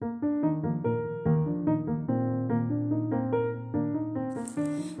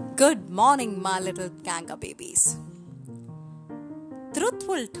Good morning, my little Kanga babies.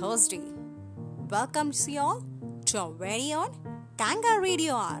 Truthful Thursday welcomes you all to our very own Kanga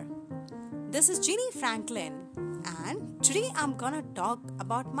Radio Hour. This is Ginny Franklin, and today I'm gonna talk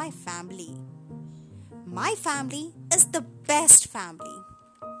about my family. My family is the best family.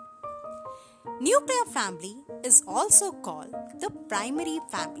 Nuclear family is also called the primary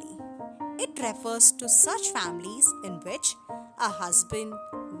family. It refers to such families in which a husband,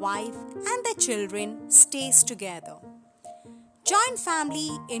 wife, and their children stays together. Joint family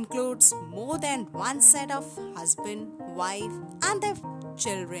includes more than one set of husband, wife, and their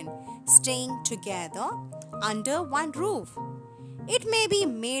children staying together under one roof. It may be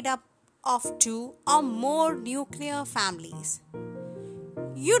made up of two or more nuclear families.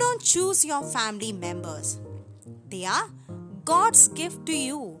 You don't choose your family members. They are God's gift to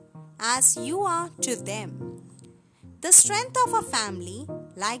you as you are to them. The strength of a family,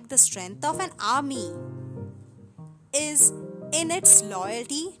 like the strength of an army, is in its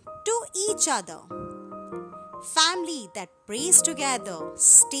loyalty to each other. Family that prays together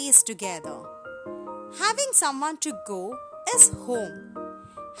stays together. Having someone to go is home.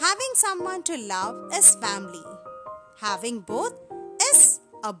 Having someone to love is family. Having both is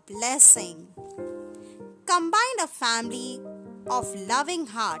a blessing. Combine a family of loving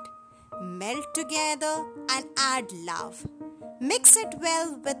heart, melt together and add love. Mix it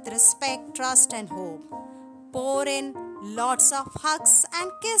well with respect, trust and hope. Pour in lots of hugs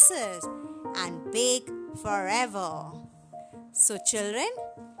and kisses and bake forever. So children,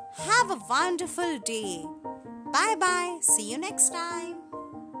 have a wonderful day. Bye bye. See you next time.